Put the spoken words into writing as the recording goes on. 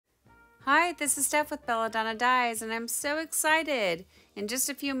Hi, this is Steph with Belladonna Dyes, and I'm so excited. In just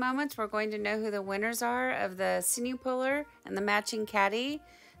a few moments, we're going to know who the winners are of the Sinew Puller and the matching Caddy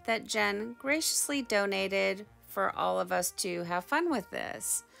that Jenn graciously donated for all of us to have fun with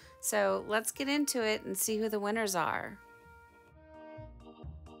this. So let's get into it and see who the winners are.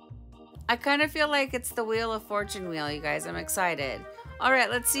 I kind of feel like it's the Wheel of Fortune wheel, you guys. I'm excited. All right,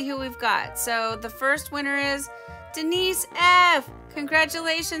 let's see who we've got. So the first winner is Denise F.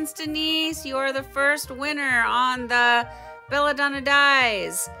 Congratulations, Denise. You are the first winner on the Belladonna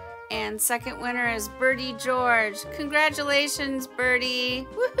Dyes. And second winner is Birdie George. Congratulations, Birdie.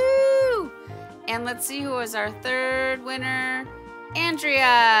 Woohoo! And let's see who is our third winner.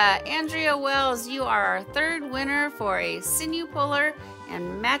 Andrea. Andrea Wells, you are our third winner for a Sinew Puller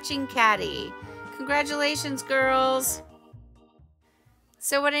and matching Caddy. Congratulations, girls.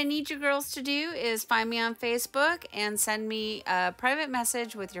 So what I need you girls to do is find me on Facebook and send me a private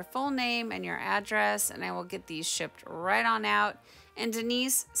message with your full name and your address, and I will get these shipped right on out. And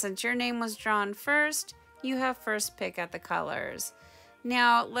Denise, since your name was drawn first, you have first pick at the colors.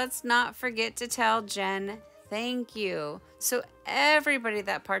 Now, let's not forget to tell Jenn thank you. So everybody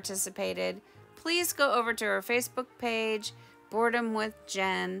that participated, please go over to her Facebook page, Boredom with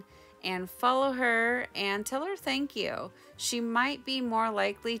Jenn, and follow her and tell her thank you. She might be more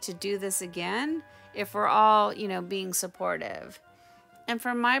likely to do this again if we're all, being supportive. And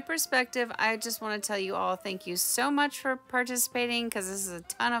from my perspective, I just want to tell you all thank you so much for participating, because this is a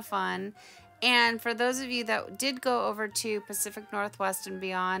ton of fun. And for those of you that did go over to Pacific Northwest and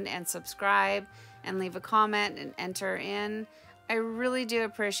beyond and subscribe and leave a comment and enter in, I really do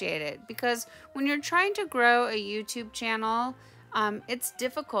appreciate it, because when you're trying to grow a YouTube channel, it's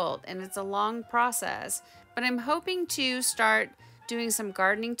difficult and it's a long process. But I'm hoping to start doing some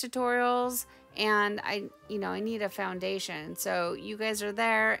gardening tutorials, and I need a foundation. So you guys are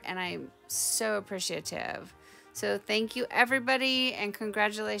there, and I'm so appreciative. So thank you, everybody, and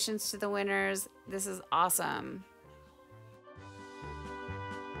congratulations to the winners. This is awesome.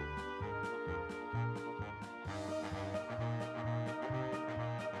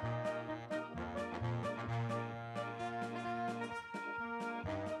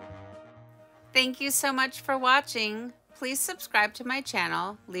 Thank you so much for watching. Please subscribe to my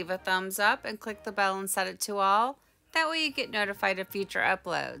channel, leave a thumbs up, and click the bell and set it to all. That way you get notified of future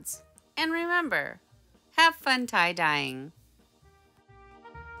uploads. And remember, have fun tie-dyeing.